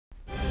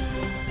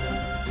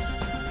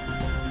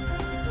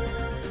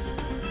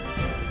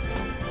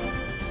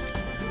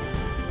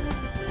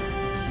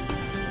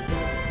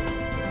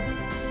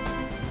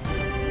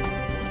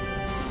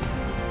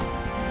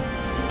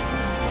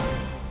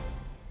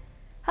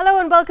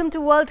and welcome to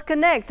World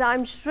Konnect.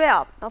 I'm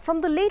Shreya. Now, from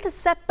the latest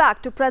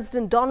setback to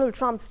President Donald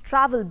Trump's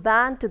travel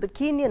ban to the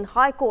Kenyan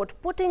High Court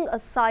putting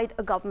aside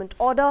a government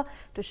order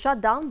to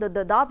shut down the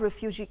Dadaab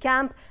refugee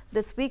camp,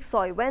 this week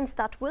saw events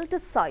that will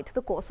decide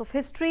the course of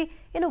history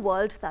in a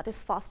world that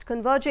is fast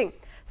converging.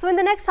 So in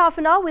the next half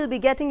an hour, we'll be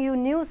getting you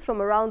news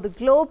from around the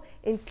globe,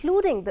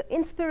 including the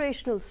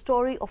inspirational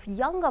story of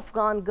young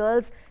Afghan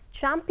girls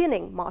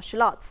championing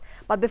martial arts.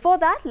 But before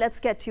that, let's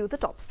get you the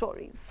top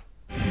stories.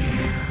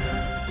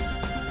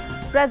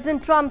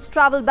 President Trump's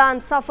travel ban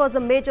suffers a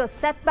major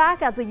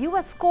setback as a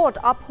U.S. court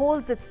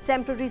upholds its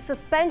temporary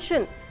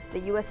suspension. The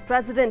U.S.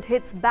 president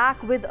hits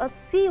back with a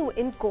 "see you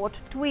in court"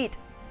 tweet.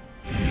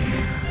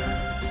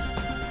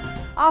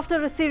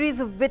 After a series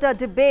of bitter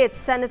debates,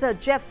 Senator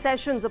Jeff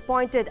Sessions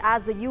appointed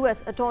as the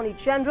U.S. Attorney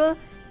General.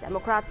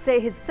 Democrats say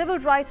his civil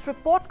rights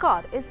report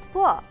card is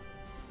poor.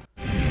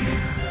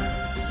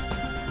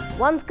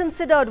 Once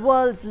considered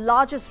world's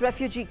largest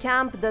refugee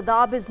camp,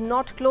 Dadaab is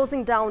not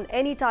closing down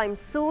anytime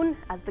soon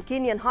as the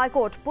Kenyan High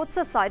Court puts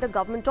aside a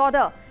government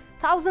order.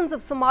 Thousands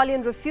of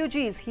Somalian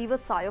refugees heave a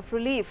sigh of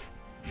relief.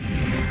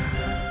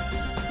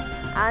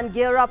 And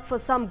gear up for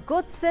some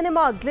good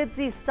cinema,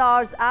 glitzy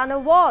stars and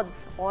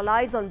awards. All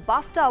eyes on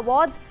BAFTA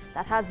Awards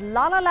that has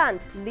La La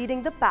Land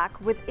leading the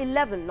pack with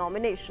 11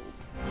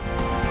 nominations.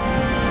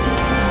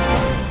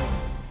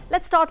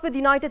 Let's start with the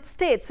United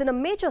States. In a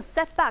major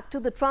setback to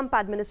the Trump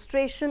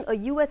administration, a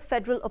U.S.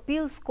 federal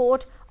appeals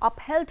court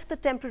upheld the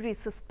temporary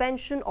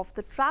suspension of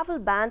the travel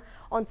ban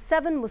on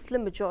 7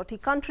 Muslim-majority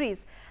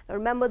countries. Now,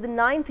 remember, the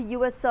 9th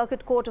U.S.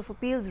 Circuit Court of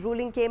Appeals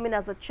ruling came in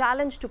as a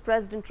challenge to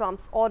President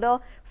Trump's order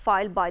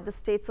filed by the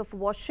states of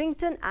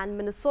Washington and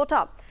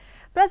Minnesota.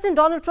 President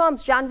Donald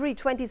Trump's January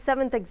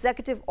 27th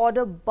executive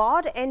order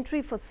barred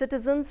entry for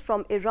citizens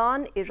from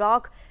Iran,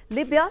 Iraq,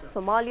 Libya,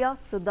 Somalia,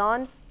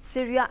 Sudan,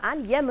 Syria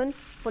and Yemen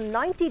for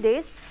 90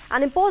 days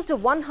and imposed a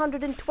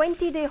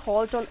 120-day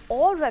halt on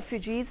all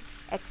refugees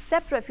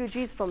except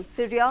refugees from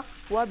Syria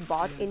who are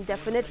barred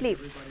indefinitely.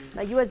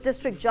 Now, U.S.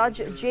 District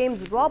Judge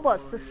James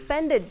Roberts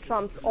suspended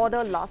Trump's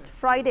order last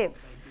Friday.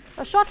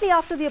 Now, shortly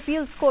after the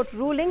appeals court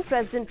ruling,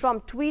 President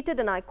Trump tweeted,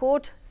 and I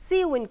quote, "See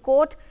you in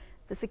court.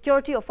 The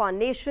security of our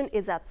nation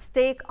is at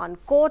stake,"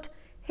 unquote,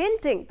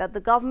 hinting that the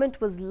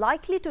government was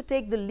likely to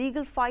take the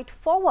legal fight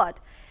forward.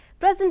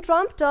 President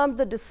Trump termed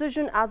the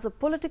decision as a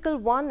political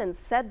one and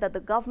said that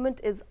the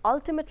government is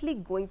ultimately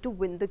going to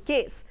win the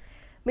case.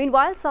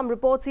 Meanwhile, some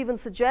reports even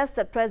suggest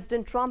that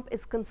President Trump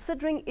is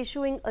considering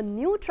issuing a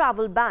new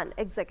travel ban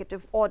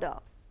executive order.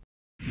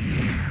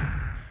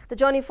 The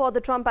journey for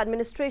the Trump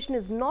administration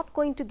is not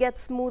going to get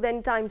smooth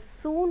anytime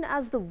soon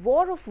as the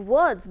war of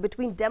words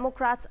between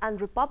Democrats and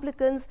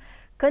Republicans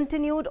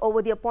continued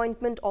over the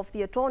appointment of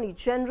the Attorney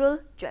General.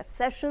 Jeff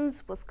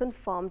Sessions was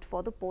confirmed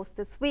for the post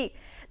this week.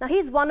 Now,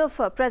 he's one of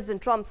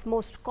President Trump's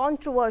most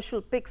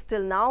controversial picks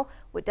till now,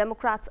 with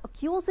Democrats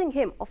accusing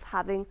him of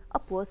having a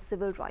poor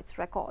civil rights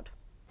record.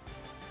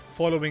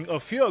 Following a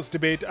fierce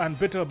debate and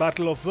bitter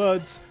battle of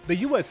words, the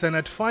U.S.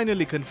 Senate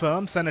finally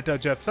confirmed Senator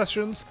Jeff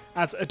Sessions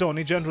as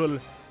Attorney General.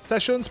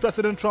 Sessions,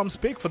 President Trump's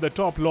pick for the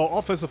top law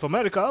office of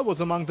America, was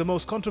among the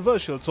most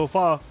controversial so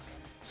far.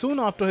 Soon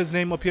after his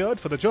name appeared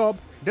for the job,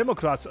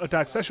 Democrats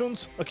attacked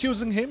Sessions,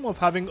 accusing him of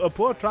having a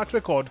poor track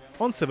record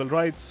on civil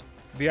rights.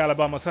 The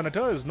Alabama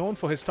senator is known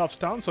for his tough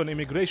stance on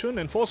immigration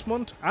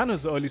enforcement and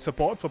his early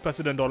support for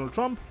President Donald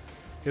Trump.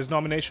 His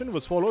nomination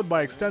was followed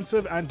by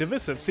extensive and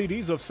divisive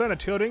series of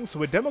Senate hearings,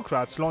 with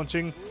Democrats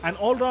launching an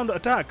all-round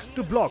attack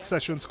to block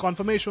Sessions'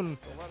 confirmation.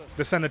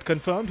 The Senate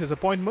confirmed his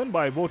appointment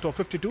by a vote of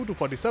 52 to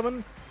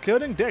 47,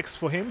 clearing decks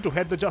for him to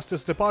head the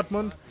Justice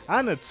Department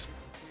and its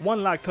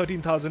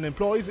 113,000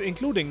 employees,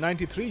 including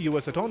 93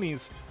 U.S.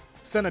 attorneys.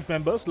 Senate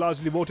members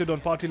largely voted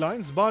on party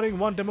lines, barring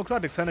one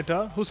Democratic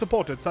senator who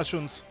supported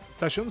Sessions.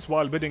 Sessions,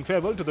 while bidding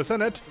farewell to the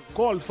Senate,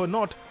 called for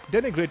not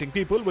denigrating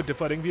people with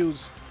differing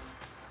views.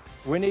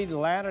 We need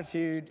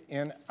latitude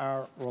in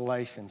our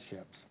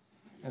relationships.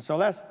 And so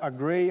let's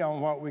agree on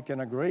what we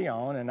can agree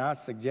on, and I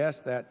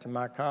suggest that to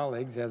my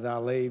colleagues as I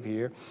leave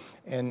here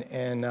and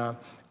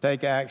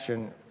take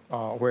action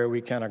where we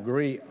can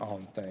agree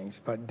on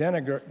things. But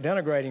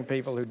denigrating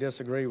people who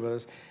disagree with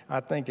us, I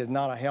think, is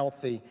not a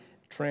healthy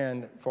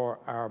trend for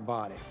our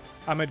body.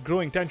 Amid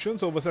growing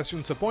tensions over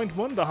Sessions'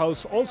 appointment, the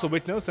House also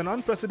witnessed an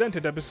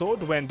unprecedented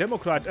episode when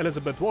Democrat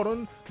Elizabeth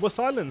Warren was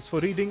silenced for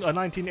reading a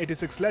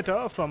 1986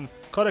 letter from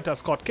Coretta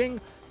Scott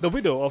King, the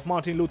widow of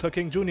Martin Luther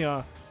King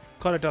Jr.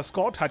 Coretta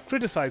Scott had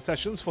criticized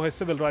Sessions for his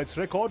civil rights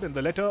record in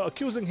the letter,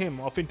 accusing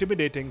him of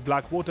intimidating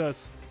black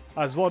voters.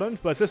 As Warren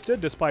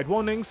persisted despite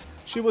warnings,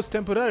 she was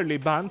temporarily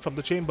banned from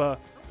the chamber.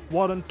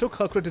 Warren took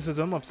her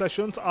criticism of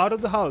Sessions out of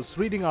the House,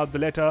 reading out the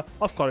letter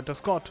of Coretta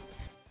Scott.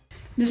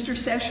 Mr.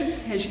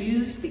 Sessions has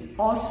used the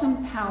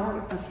awesome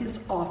power of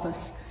his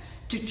office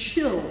to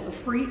chill the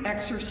free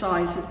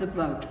exercise of the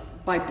vote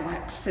by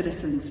black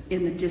citizens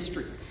in the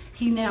district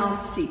he now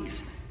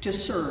seeks to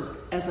serve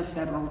as a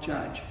federal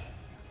judge.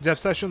 Jeff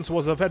Sessions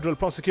was a federal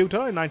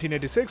prosecutor in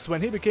 1986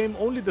 when he became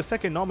only the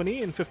second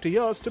nominee in 50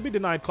 years to be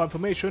denied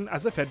confirmation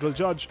as a federal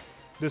judge.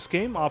 This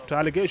came after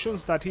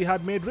allegations that he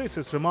had made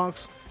racist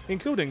remarks,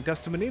 including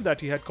testimony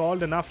that he had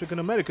called an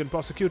African-American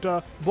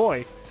prosecutor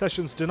boy.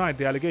 Sessions denied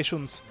the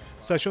allegations.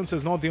 Sessions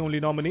is not the only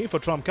nominee for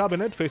Trump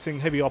cabinet facing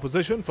heavy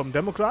opposition from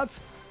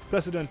Democrats.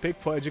 President pick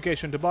for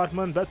Education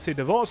Department Betsy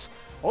DeVos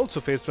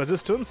also faced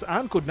resistance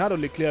and could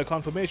narrowly clear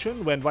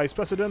confirmation when Vice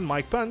President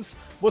Mike Pence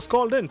was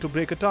called in to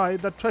break a tie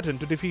that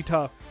threatened to defeat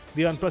her.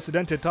 The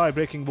unprecedented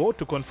tie-breaking vote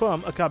to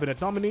confirm a cabinet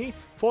nominee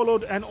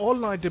followed an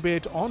all-night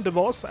debate on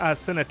DeVos as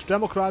Senate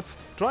Democrats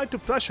tried to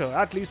pressure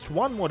at least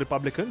one more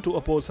Republican to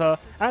oppose her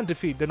and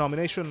defeat the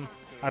nomination.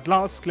 At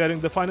last, clearing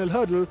the final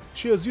hurdle,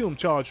 she assumed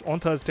charge on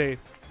Thursday.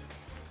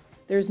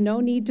 There's no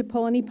need to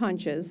pull any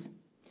punches.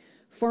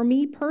 For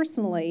me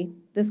personally,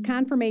 this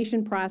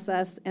confirmation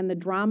process and the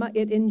drama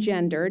it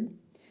engendered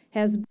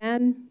has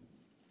been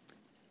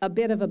a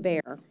bit of a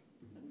bear.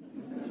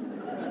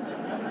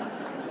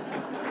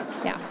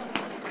 Yeah.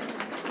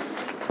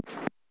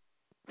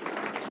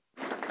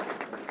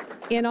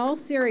 In all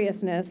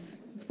seriousness,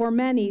 for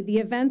many, the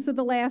events of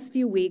the last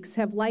few weeks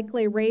have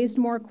likely raised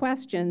more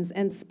questions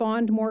and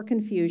spawned more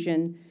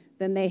confusion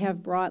than they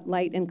have brought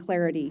light and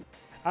clarity.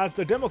 As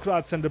the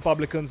Democrats and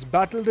Republicans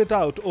battled it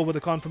out over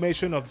the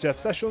confirmation of Jeff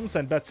Sessions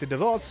and Betsy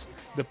DeVos,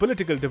 the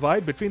political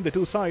divide between the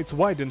two sides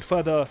widened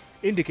further,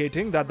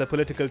 indicating that the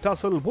political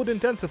tussle would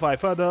intensify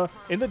further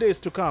in the days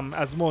to come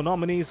as more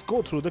nominees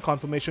go through the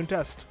confirmation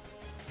test.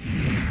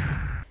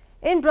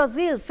 In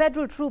Brazil,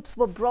 federal troops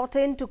were brought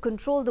in to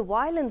control the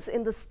violence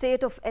in the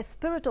state of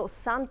Espírito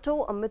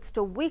Santo amidst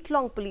a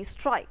week-long police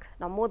strike.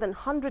 Now, more than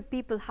 100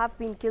 people have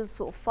been killed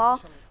so far.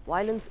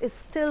 Violence is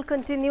still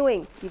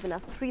continuing, even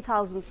as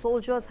 3,000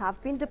 soldiers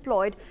have been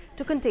deployed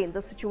to contain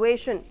the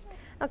situation.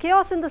 Now,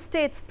 chaos in the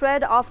state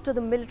spread after the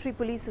military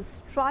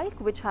police's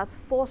strike, which has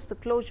forced the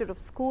closure of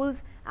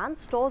schools and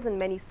stores in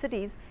many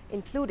cities,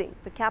 including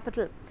the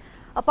capital.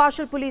 A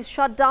partial police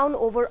shutdown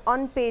over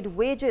unpaid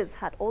wages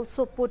had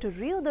also put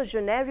Rio de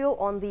Janeiro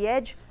on the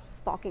edge,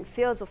 sparking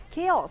fears of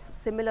chaos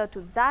similar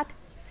to that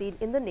seen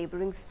in the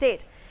neighboring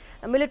state.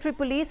 Now, military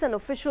police and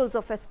officials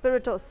of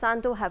Espírito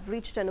Santo have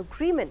reached an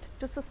agreement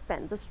to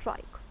suspend the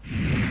strike.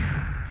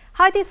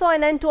 Haiti saw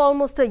an end to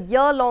almost a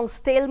year-long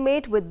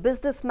stalemate with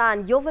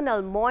businessman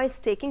Jovenel Moïse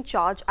taking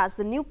charge as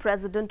the new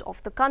president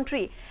of the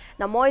country.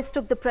 Now, Moïse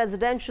took the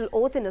presidential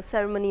oath in a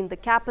ceremony in the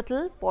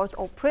capital,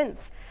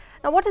 Port-au-Prince.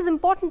 Now, what is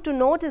important to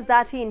note is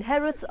that he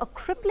inherits a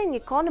crippling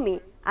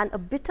economy and a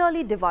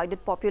bitterly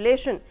divided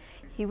population.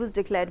 He was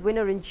declared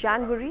winner in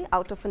January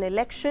out of an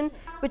election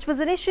which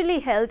was initially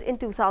held in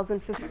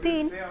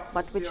 2015,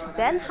 but which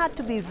then had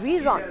to be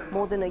rerun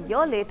more than a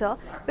year later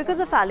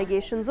because of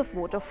allegations of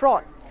voter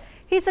fraud.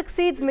 He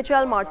succeeds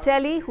Michel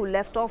Martelly, who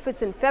left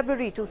office in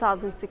February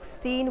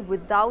 2016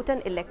 without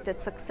an elected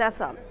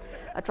successor.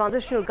 A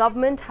transitional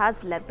government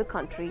has led the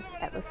country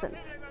ever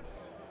since.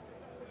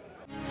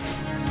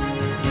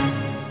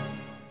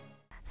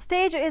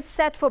 Stage is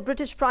set for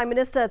British Prime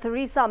Minister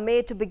Theresa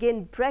May to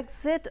begin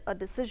Brexit, a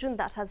decision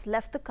that has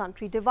left the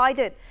country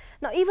divided.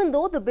 Now, even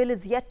though the bill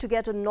is yet to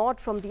get a nod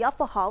from the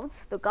upper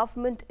house, the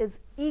government is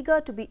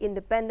eager to be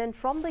independent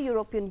from the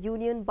European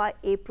Union by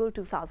April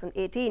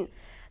 2018.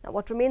 Now,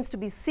 what remains to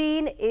be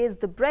seen is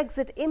the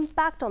Brexit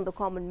impact on the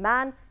common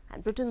man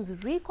and Britain's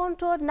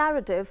recontoured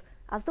narrative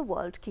as the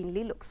world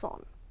keenly looks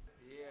on.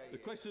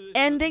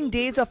 Ending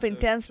days of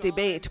intense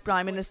debate,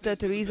 Prime Minister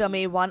Theresa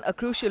May won a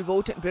crucial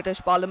vote in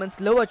British Parliament's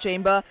lower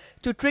chamber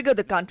to trigger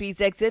the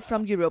country's exit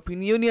from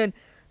European Union.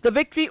 The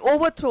victory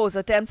overthrows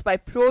attempts by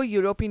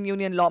pro-European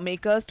Union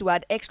lawmakers to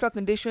add extra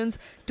conditions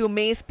to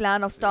May's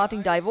plan of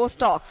starting divorce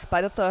talks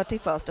by the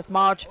 31st of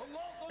March.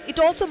 It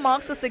also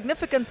marks a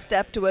significant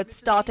step towards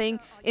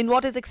starting in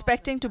what is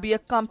expecting to be a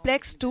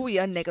complex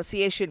two-year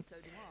negotiation.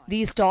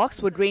 These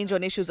talks would range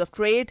on issues of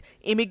trade,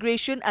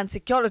 immigration and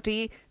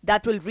security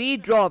that will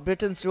redraw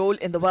Britain's role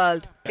in the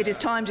world. It is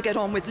time to get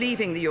on with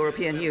leaving the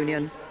European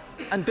Union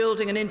and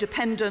building an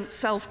independent,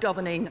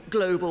 self-governing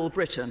global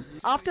Britain.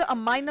 After a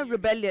minor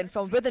rebellion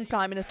from within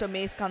Prime Minister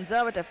May's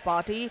Conservative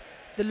Party,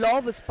 the law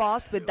was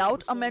passed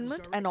without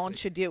amendment and on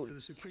schedule.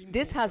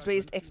 This has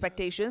raised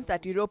expectations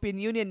that European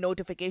Union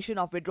notification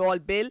of withdrawal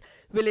bill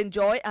will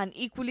enjoy an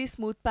equally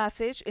smooth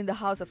passage in the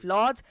House of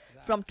Lords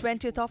from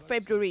 20th of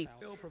February.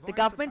 The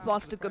government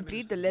wants to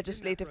complete the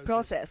legislative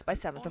process by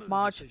 7th of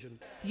March.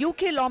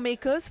 UK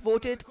lawmakers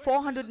voted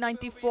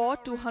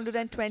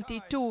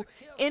 494-222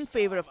 in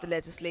favour of the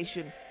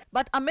legislation.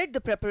 But amid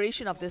the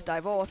preparation of this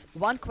divorce,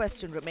 one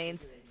question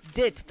remains: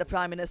 did the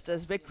Prime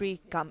Minister's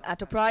victory come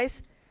at a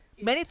price?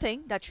 Many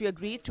think that she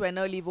agreed to an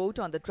early vote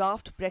on the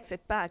draft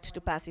Brexit Pact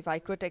to pacify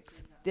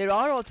critics. There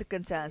are also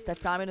concerns that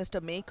Prime Minister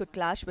May could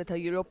clash with her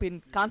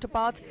European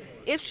counterparts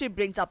if she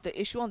brings up the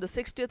issue on the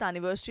 60th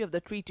anniversary of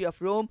the Treaty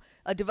of Rome,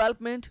 a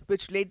development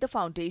which laid the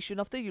foundation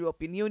of the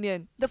European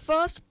Union. The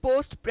first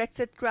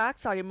post-Brexit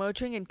cracks are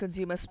emerging in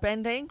consumer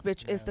spending,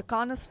 which is the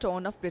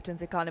cornerstone of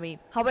Britain's economy.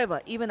 However,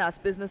 even as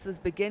businesses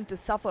begin to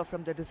suffer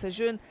from the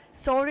decision,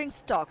 soaring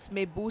stocks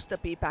may boost the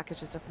pay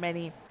packages of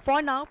many.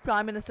 For now,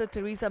 Prime Minister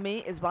Theresa May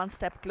is one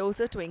step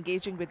closer to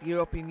engaging with the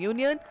European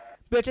Union,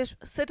 British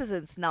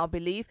citizens now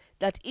believe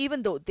that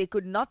even though they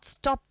could not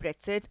stop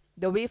Brexit,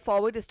 the way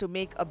forward is to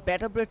make a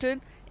better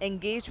Britain,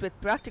 engage with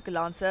practical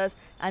answers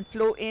and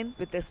flow in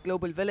with this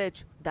global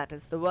village that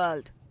is the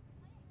world.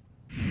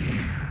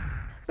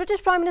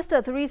 British Prime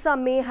Minister Theresa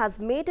May has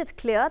made it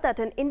clear that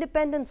an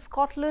independent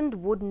Scotland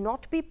would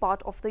not be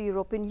part of the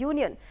European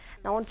Union.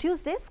 Now, on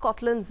Tuesday,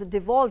 Scotland's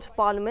devolved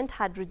parliament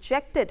had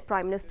rejected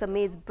Prime Minister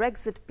May's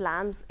Brexit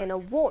plans in a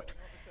vote.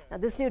 Now,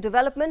 this new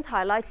development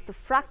highlights the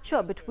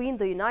fracture between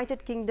the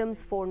United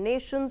Kingdom's four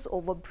nations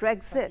over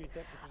Brexit.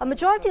 A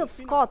majority of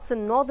Scots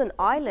in Northern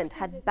Ireland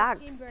had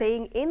backed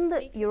staying in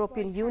the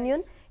European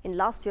Union in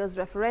last year's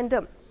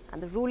referendum.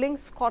 And the ruling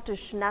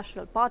Scottish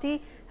National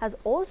Party has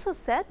also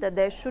said that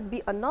there should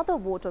be another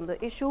vote on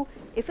the issue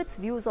if its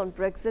views on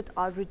Brexit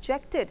are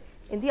rejected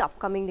in the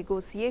upcoming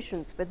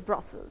negotiations with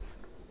Brussels.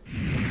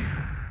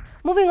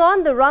 Moving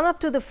on, the run-up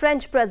to the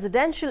French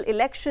presidential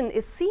election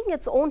is seeing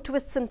its own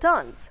twists and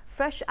turns.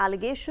 Fresh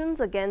allegations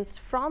against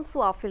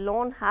François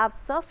Fillon have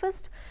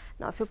surfaced.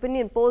 Now, if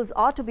opinion polls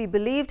are to be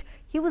believed,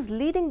 he was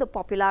leading the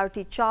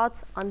popularity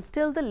charts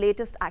until the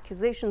latest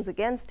accusations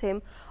against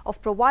him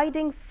of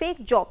providing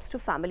fake jobs to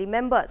family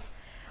members.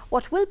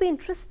 What will be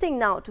interesting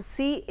now to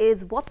see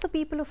is what the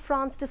people of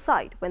France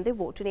decide when they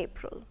vote in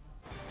April.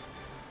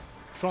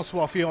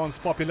 François Fillon's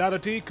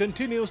popularity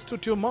continues to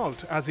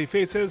tumult as he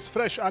faces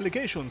fresh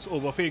allegations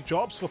over fake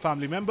jobs for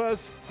family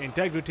members.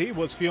 Integrity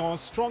was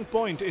Fillon's strong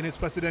point in his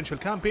presidential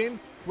campaign,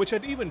 which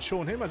had even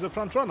shown him as a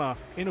frontrunner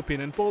in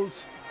opinion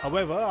polls.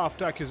 However,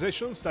 after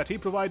accusations that he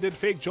provided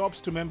fake jobs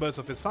to members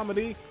of his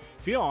family,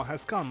 Fillon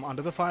has come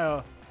under the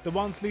fire. The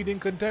once leading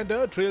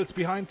contender trails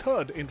behind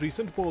third in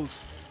recent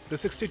polls. The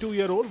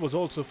 62-year-old was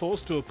also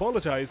forced to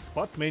apologize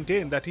but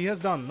maintained that he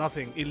has done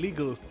nothing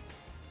illegal.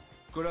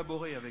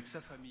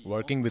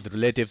 Working with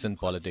relatives in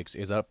politics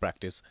is a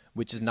practice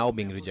which is now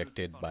being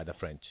rejected by the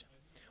French.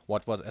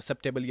 What was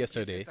acceptable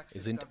yesterday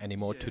isn't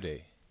anymore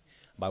today.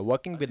 By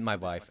working with my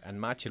wife and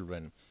my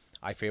children,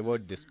 I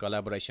favored this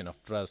collaboration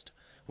of trust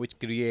which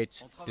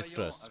creates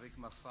distrust.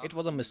 It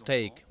was a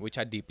mistake which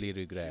I deeply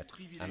regret,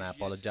 and I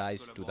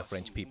apologize to the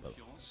French people.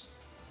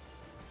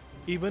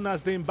 Even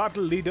as the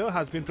embattled leader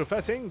has been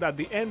professing that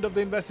the end of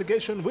the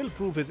investigation will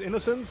prove his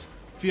innocence,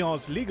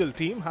 Fillon's legal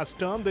team has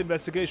turned the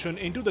investigation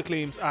into the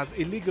claims as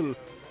illegal.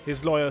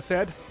 His lawyer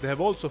said they have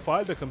also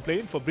filed a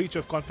complaint for breach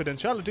of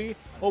confidentiality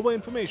over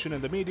information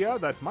in the media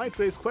that might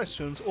raise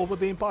questions over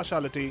the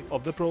impartiality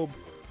of the probe.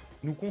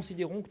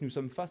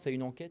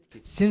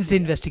 Since the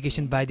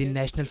investigation by the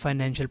National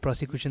Financial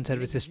Prosecution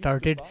Services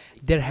started,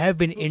 there have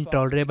been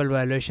intolerable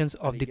violations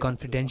of the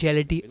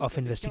confidentiality of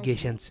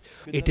investigations.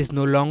 It is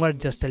no longer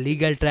just a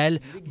legal trial,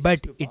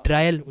 but a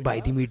trial by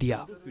the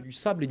media.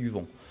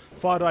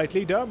 Far-right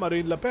leader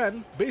Marine Le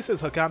Pen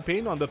bases her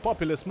campaign on the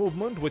populist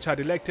movement which had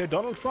elected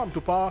Donald Trump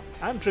to power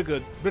and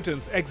triggered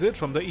Britain's exit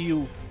from the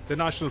EU. The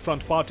National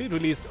Front Party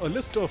released a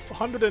list of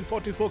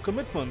 144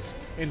 commitments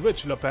in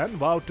which Le Pen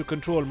vowed to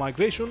control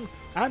migration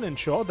and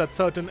ensure that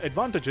certain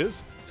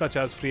advantages, such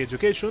as free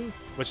education,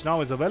 which now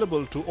is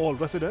available to all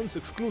residents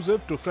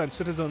exclusive to French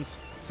citizens.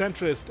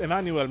 Centrist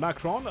Emmanuel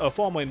Macron, a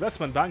former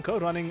investment banker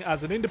running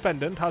as an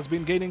independent, has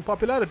been gaining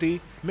popularity,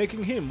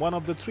 making him one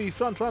of the three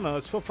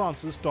frontrunners for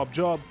France's top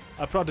job.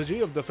 A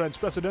prodigy of the French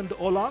President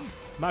Hollande,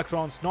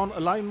 Macron's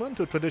non-alignment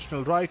to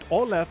traditional right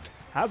or left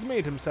has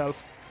made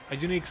himself a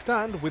unique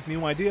stand with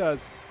new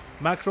ideas.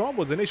 Macron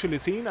was initially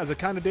seen as a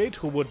candidate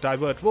who would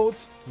divert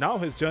votes. Now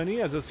his journey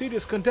as a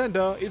serious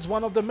contender is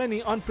one of the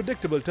many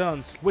unpredictable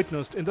turns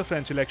witnessed in the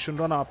French election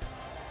run-up.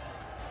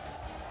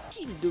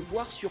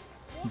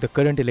 The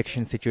current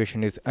election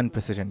situation is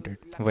unprecedented.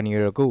 1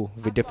 year ago,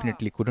 we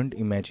definitely couldn't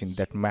imagine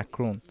that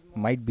Macron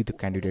might be the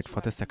candidate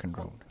for the second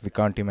round. We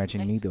can't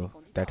imagine neither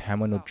that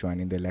Hamon would join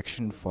in the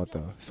election for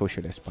the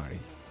Socialist Party.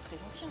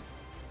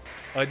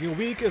 A new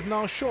week is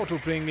now sure to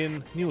bring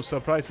in new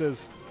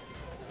surprises.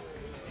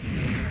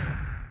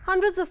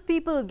 Hundreds of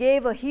people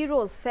gave a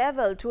hero's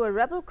farewell to a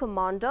rebel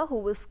commander who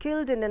was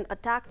killed in an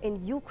attack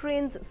in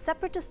Ukraine's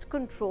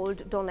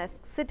separatist-controlled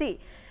Donetsk city.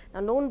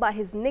 Now known by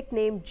his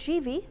nickname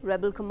GV,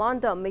 rebel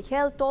commander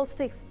Mikhail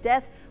Tolstoy's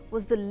death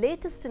was the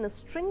latest in a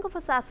string of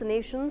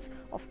assassinations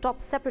of top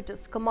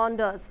separatist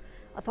commanders.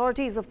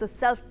 Authorities of the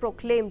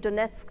self-proclaimed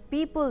Donetsk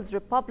People's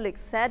Republic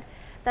said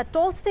that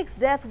Tolstoy's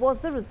death was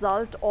the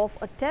result of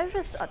a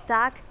terrorist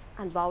attack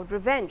and vowed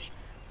revenge.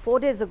 4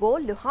 days ago,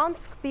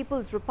 Luhansk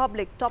People's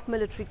Republic top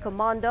military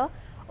commander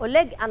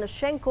Oleg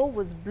Anashenko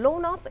was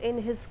blown up in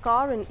his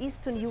car in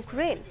eastern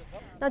Ukraine.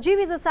 Now,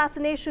 GV's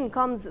assassination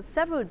comes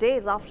several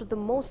days after the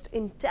most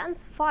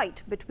intense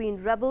fight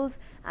between rebels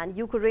and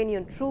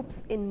Ukrainian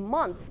troops in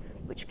months,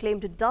 which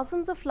claimed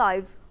dozens of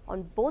lives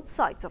on both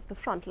sides of the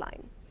front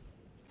line.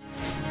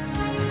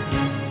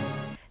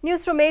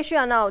 News from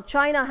Asia now.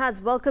 China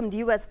has welcomed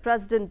US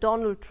President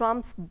Donald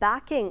Trump's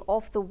backing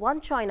of the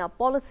One China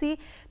policy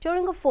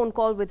during a phone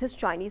call with his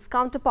Chinese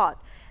counterpart.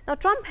 Now,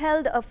 Trump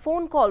held a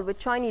phone call with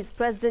Chinese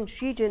President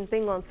Xi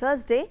Jinping on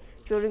Thursday,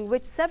 during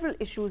which several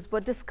issues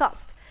were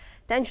discussed.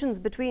 Tensions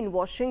between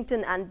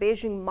Washington and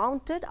Beijing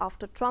mounted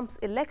after Trump's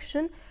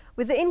election,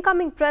 with the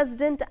incoming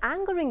president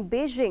angering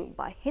Beijing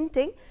by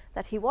hinting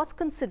that he was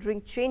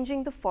considering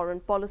changing the foreign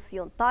policy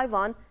on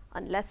Taiwan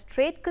unless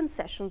trade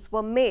concessions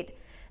were made.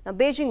 Now,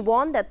 Beijing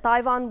warned that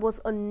Taiwan was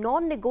a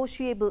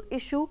non-negotiable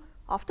issue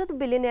after the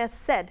billionaire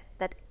said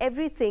that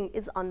everything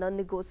is under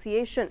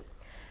negotiation.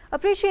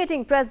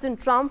 Appreciating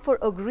President Trump for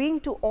agreeing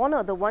to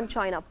honor the One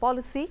China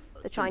policy,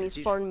 the Chinese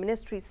Foreign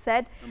Ministry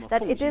said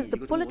that it is the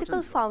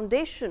political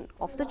foundation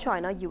of the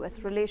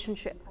China-US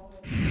relationship.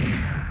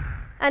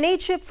 An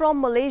aid ship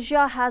from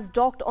Malaysia has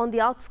docked on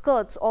the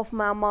outskirts of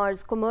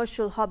Myanmar's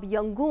commercial hub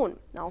Yangon.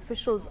 Now,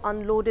 officials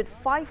unloaded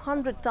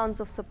 500 tons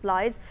of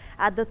supplies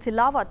at the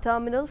Thilawa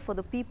terminal for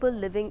the people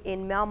living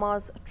in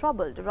Myanmar's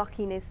troubled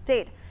Rakhine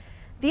state.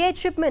 The aid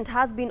shipment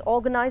has been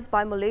organized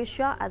by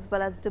Malaysia as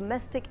well as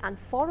domestic and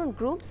foreign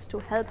groups to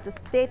help the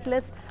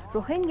stateless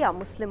Rohingya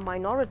Muslim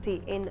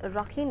minority in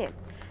Rakhine.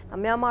 Now,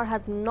 Myanmar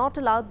has not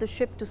allowed the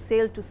ship to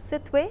sail to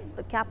Sitwe,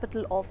 the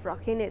capital of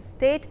Rakhine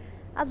state,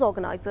 as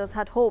organizers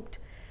had hoped.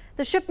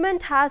 The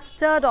shipment has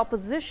stirred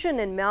opposition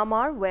in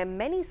Myanmar, where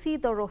many see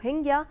the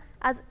Rohingya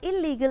as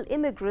illegal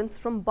immigrants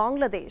from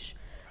Bangladesh.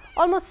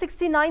 Almost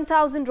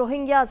 69,000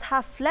 Rohingyas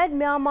have fled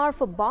Myanmar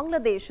for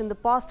Bangladesh in the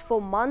past 4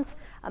 months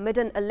amid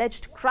an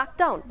alleged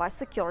crackdown by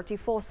security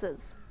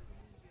forces.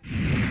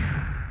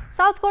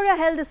 South Korea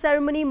held a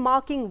ceremony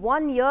marking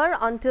 1 year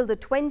until the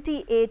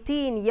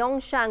 2018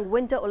 Pyeongchang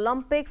Winter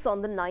Olympics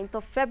on the 9th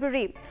of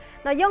February.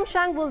 Now,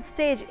 Pyeongchang will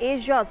stage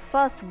Asia's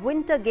first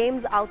Winter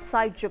Games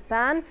outside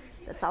Japan.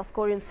 The South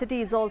Korean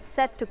city is all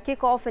set to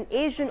kick off an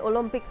Asian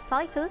Olympic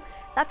cycle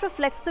that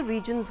reflects the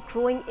region's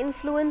growing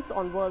influence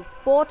on world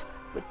sport,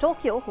 with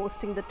Tokyo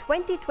hosting the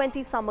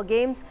 2020 Summer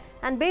Games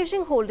and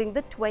Beijing holding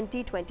the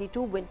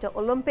 2022 Winter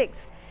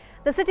Olympics.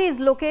 The city is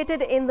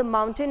located in the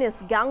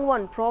mountainous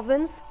Gangwon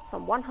province,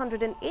 some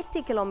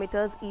 180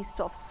 kilometers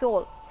east of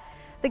Seoul.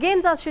 The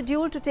Games are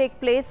scheduled to take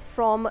place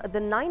from the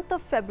 9th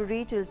of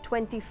February till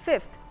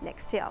 25th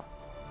next year.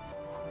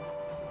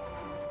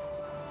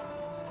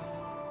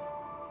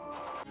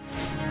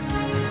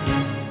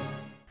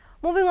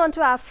 Moving on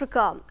to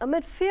Africa,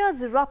 amid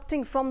fears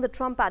erupting from the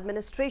Trump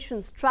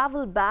administration's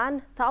travel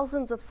ban,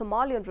 thousands of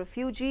Somalian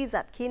refugees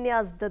at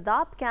Kenya's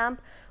Dadaab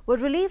camp were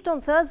relieved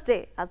on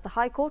Thursday as the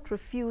High Court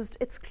refused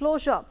its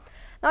closure.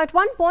 Now, at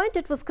one point,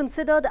 it was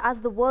considered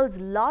as the world's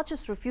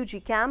largest refugee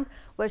camp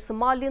where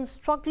Somalians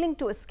struggling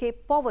to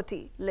escape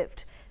poverty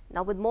lived.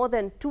 Now, with more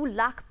than 2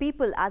 lakh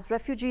people as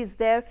refugees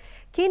there,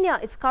 Kenya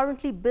is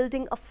currently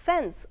building a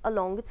fence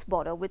along its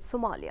border with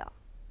Somalia.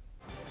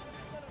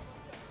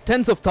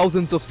 Tens of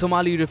thousands of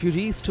Somali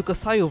refugees took a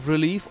sigh of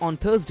relief on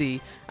Thursday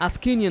as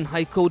Kenyan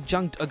High Court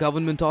junked a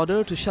government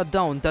order to shut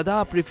down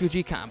Dadaab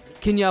refugee camp.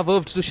 Kenya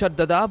vowed to shut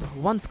Dadaab,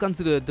 once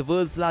considered the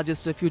world's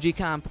largest refugee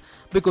camp,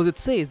 because it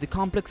says the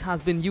complex has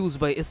been used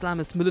by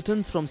Islamist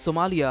militants from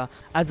Somalia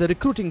as a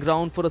recruiting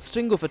ground for a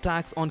string of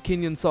attacks on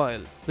Kenyan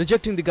soil.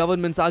 Rejecting the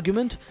government's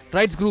argument,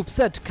 rights groups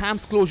said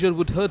camp's closure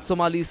would hurt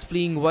Somalis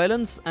fleeing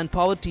violence and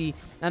poverty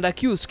and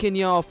accused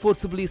Kenya of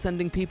forcibly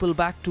sending people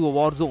back to a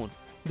war zone.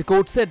 The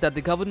court said that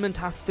the government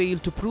has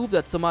failed to prove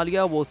that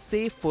Somalia was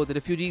safe for the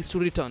refugees to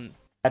return.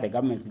 The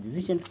government's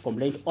decision to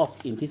complain of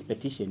in this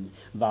petition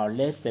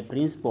violates the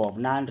principle of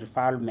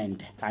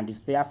non-refoulement and is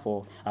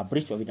therefore a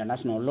breach of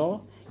international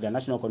law,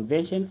 international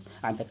conventions,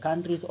 and the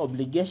country's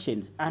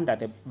obligations under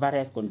the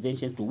various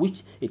conventions to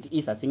which it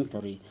is a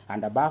signatory,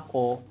 and above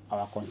all,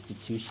 our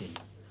constitution.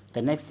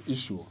 The next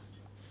issue,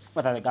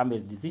 whether the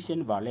government's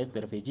decision violates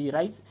the refugee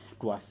rights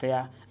to a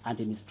fair and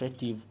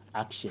administrative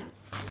action.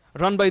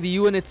 Run by the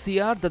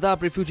UNHCR,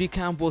 Dadaab refugee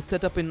camp was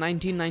set up in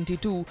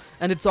 1992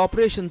 and its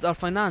operations are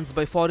financed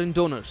by foreign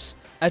donors.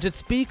 At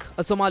its peak,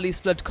 a Somalis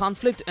fled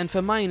conflict and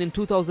famine in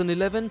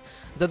 2011,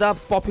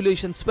 Dadaab's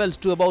population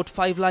swelled to about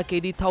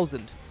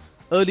 5,80,000.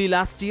 Early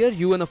last year,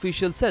 UN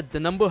officials said the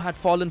number had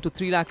fallen to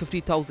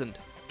 3,50,000.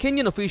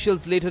 Kenyan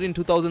officials later in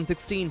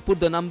 2016 put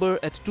the number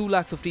at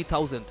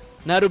 2,50,000.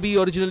 Nairobi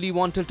originally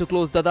wanted to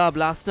close Dadaab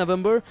last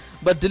November,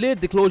 but delayed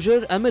the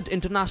closure amid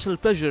international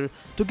pressure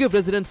to give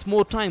residents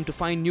more time to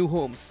find new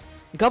homes.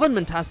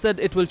 Government has said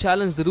it will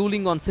challenge the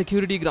ruling on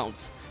security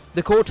grounds.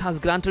 The court has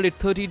granted it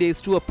 30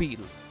 days to appeal.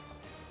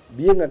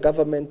 Being a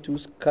government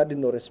whose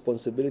cardinal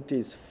responsibility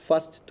is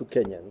first to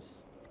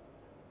Kenyans,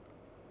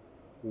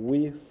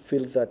 we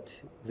feel that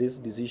this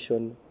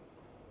decision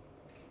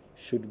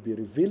should be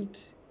revealed,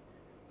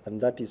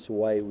 and that is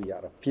why we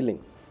are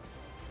appealing.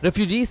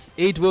 Refugees,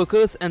 aid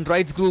workers and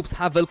rights groups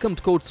have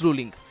welcomed court's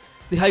ruling.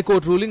 The High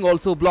Court ruling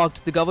also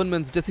blocked the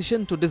government's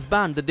decision to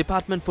disband the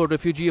Department for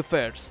Refugee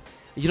Affairs.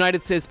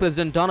 United States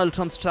President Donald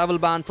Trump's travel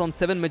ban from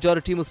 7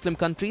 majority Muslim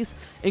countries,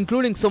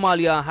 including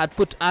Somalia, had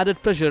put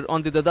added pressure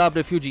on the Dadaab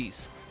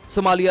refugees.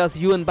 Somalia's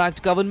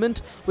UN-backed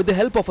government, with the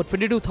help of a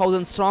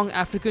 22,000-strong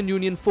African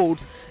Union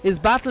force, is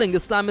battling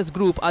Islamist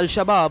group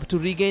Al-Shabaab to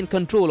regain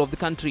control of the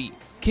country.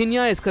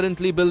 Kenya is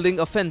currently building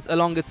a fence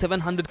along its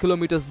 700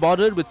 kilometers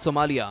border with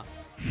Somalia.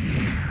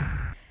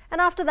 And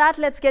after that,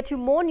 let's get you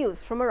more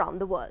news from around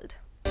the world.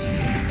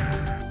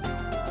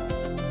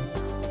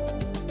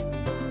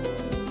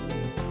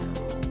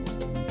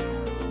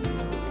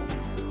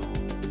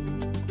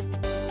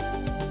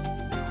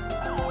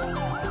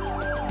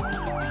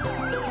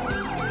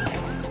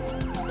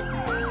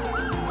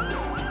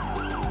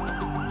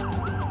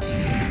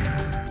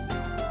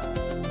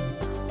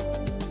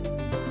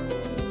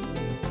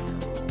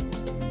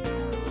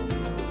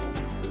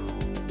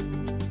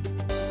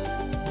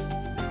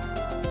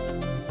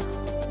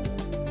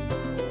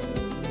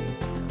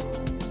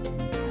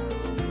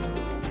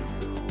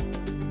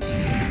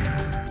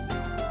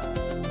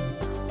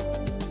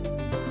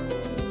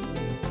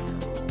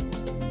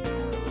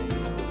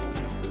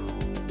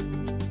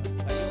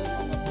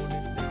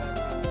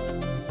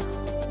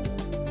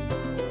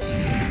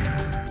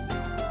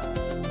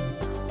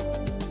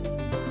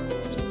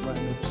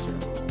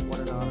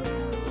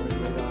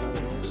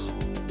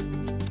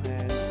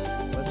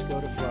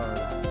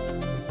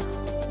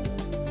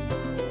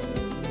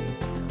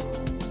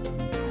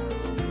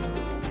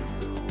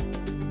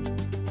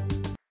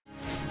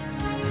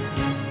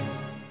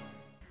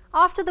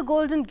 After the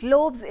Golden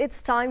Globes,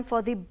 it's time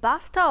for the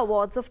BAFTA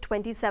Awards of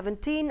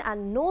 2017,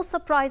 and no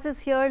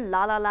surprises here,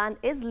 La La Land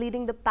is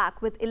leading the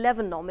pack with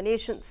 11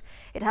 nominations.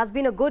 It has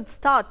been a good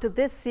start to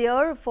this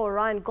year for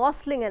Ryan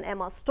Gosling and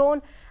Emma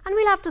Stone, and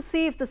we'll have to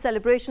see if the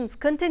celebrations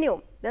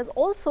continue. There's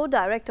also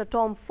director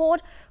Tom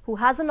Ford, who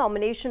has a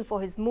nomination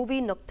for his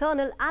movie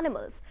Nocturnal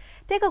Animals.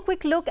 Take a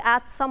quick look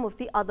at some of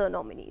the other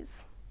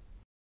nominees.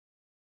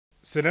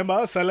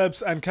 Cinema,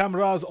 celebs and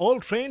cameras all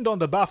trained on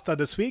the BAFTA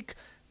this week.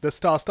 The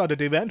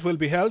star-studded event will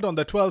be held on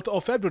the 12th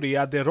of February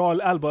at the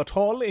Royal Albert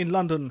Hall in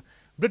London.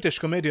 British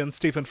comedian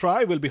Stephen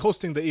Fry will be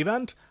hosting the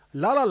event.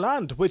 La La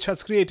Land, which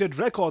has created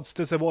records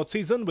this award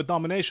season with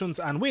nominations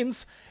and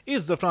wins,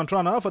 is the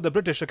frontrunner for the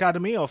British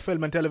Academy of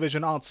Film and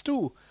Television Arts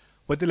too.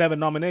 With 11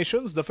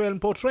 nominations, the film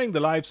portraying the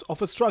lives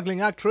of a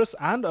struggling actress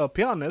and a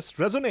pianist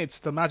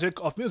resonates the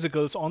magic of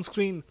musicals on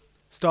screen.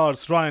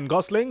 Stars Ryan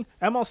Gosling,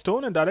 Emma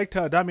Stone and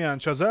director Damien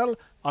Chazelle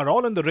are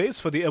all in the race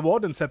for the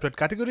award in separate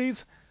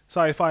categories.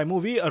 Sci-fi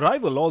movie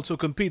Arrival also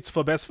competes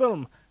for Best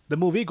Film. The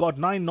movie got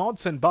 9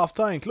 nods in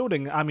BAFTA,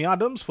 including Amy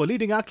Adams for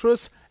leading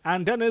actress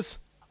and Denis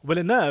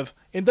Villeneuve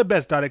in the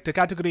Best Director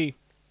category.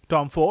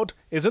 Tom Ford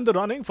is in the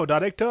running for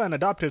director and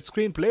adapted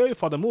screenplay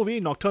for the movie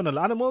Nocturnal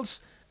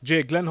Animals.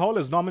 Jake Gyllenhaal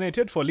is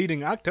nominated for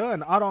leading actor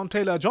and Aaron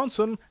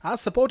Taylor-Johnson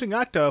as supporting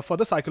actor for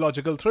the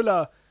psychological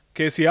thriller.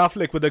 Casey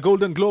Affleck, with a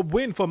Golden Globe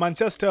win for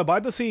Manchester by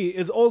the Sea,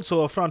 is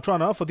also a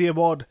frontrunner for the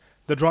award.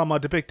 The drama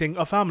depicting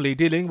a family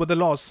dealing with the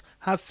loss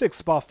has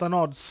 6 BAFTA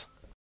nods.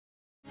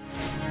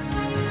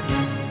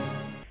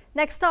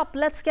 Next up,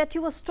 let's get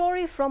you a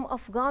story from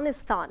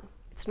Afghanistan.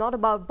 It's not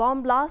about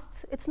bomb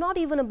blasts, it's not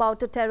even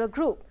about a terror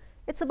group.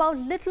 It's about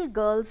little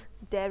girls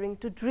daring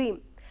to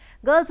dream.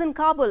 Girls in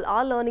Kabul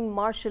are learning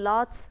martial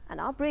arts and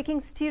are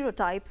breaking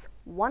stereotypes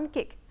one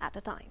kick at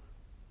a time.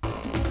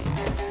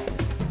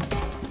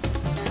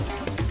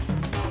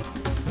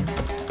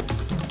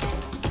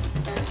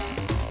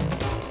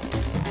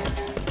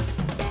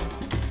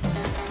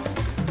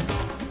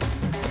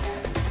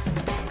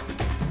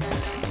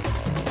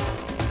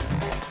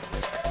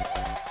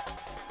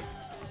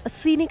 A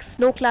scenic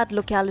snow-clad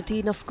locality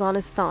in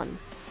Afghanistan.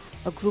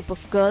 A group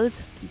of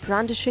girls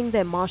brandishing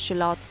their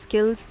martial arts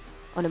skills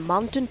on a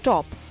mountain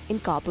top in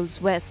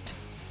Kabul's west.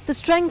 The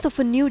strength of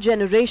a new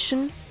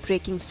generation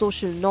breaking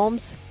social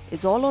norms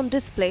is all on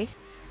display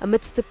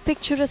amidst the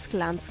picturesque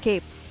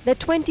landscape. Their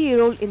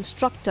 20-year-old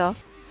instructor,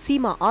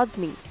 Seema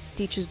Azmi,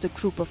 teaches the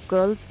group of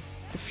girls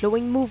the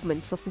flowing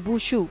movements of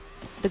wushu.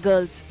 The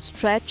girls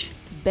stretch,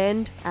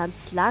 bend and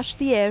slash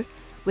the air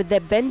with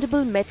their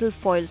bendable metal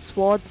foil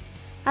swords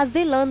as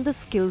they learn the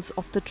skills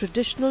of the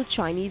traditional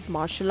Chinese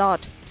martial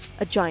art,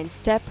 a giant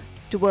step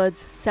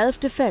towards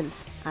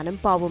self-defense and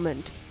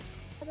empowerment.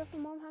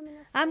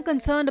 I'm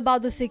concerned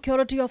about the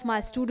security of my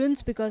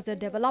students because they're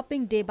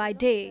developing day by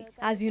day.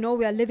 As you know,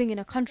 we are living in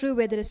a country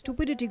where there is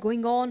stupidity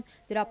going on.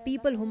 There are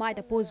people who might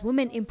oppose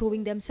women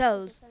improving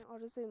themselves.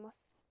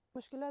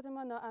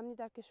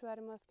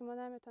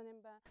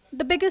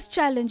 The biggest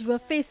challenge we are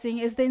facing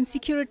is the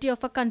insecurity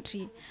of a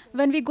country.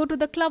 When we go to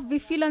the club, we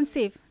feel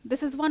unsafe.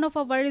 This is one of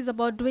our worries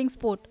about doing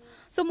sport.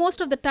 So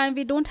most of the time,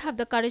 we don't have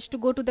the courage to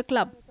go to the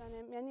club.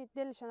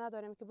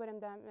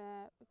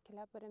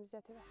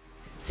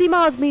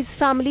 Seema Azmi's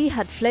family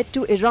had fled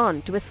to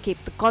Iran to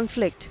escape the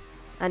conflict,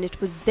 and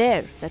it was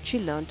there that she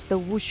learnt the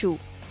wushu.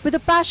 With a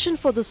passion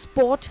for the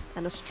sport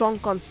and a strong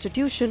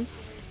constitution,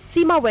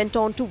 Seema went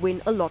on to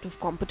win a lot of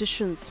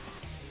competitions.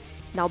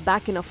 Now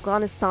back in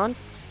Afghanistan,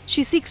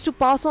 she seeks to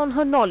pass on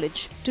her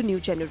knowledge to new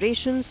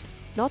generations,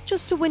 not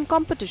just to win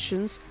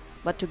competitions,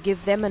 but to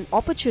give them an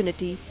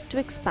opportunity to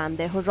expand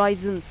their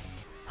horizons.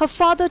 Her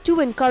father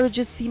too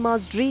encourages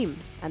Seema's dream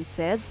and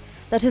says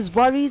that his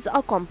worries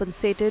are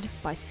compensated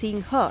by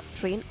seeing her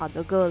train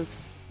other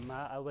girls.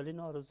 I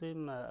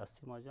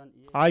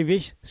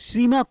wish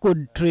Seema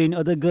could train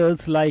other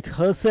girls like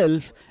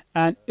herself,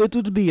 and it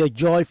would be a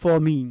joy for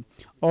me.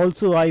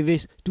 Also, I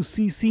wish to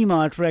see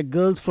Seema attract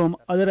girls from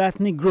other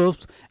ethnic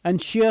groups and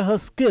share her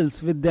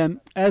skills with them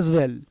as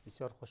well.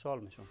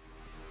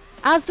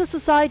 As the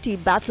society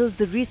battles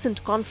the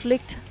recent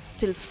conflict,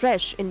 still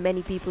fresh in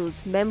many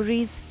people's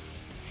memories,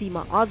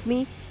 Seema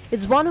Azmi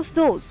is one of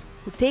those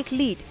who take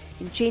lead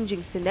in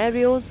changing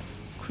scenarios,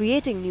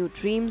 creating new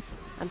dreams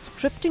and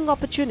scripting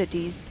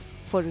opportunities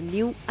for a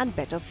new and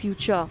better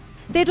future.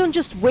 They don't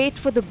just wait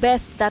for the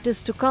best that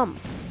is to come,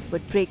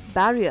 but break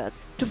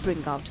barriers to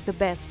bring out the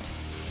best.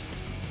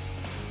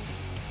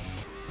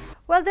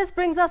 Well, this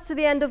brings us to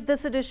the end of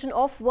this edition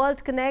of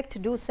World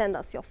Konnect. Do send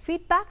us your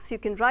feedbacks. You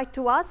can write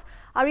to us.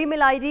 Our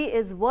email ID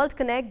is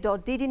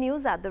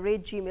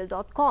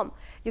worldkonnect.ddnews@gmail.com.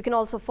 You can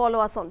also follow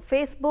us on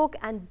Facebook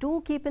and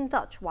do keep in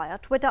touch via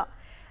Twitter.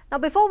 Now,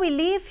 before we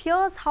leave,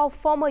 here's how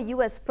former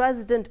US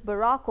President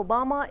Barack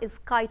Obama is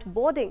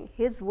kiteboarding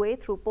his way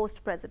through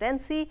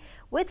post-presidency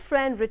with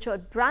friend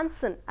Richard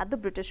Branson at the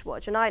British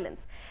Virgin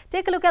Islands.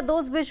 Take a look at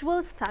those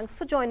visuals. Thanks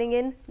for joining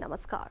in.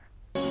 Namaskar.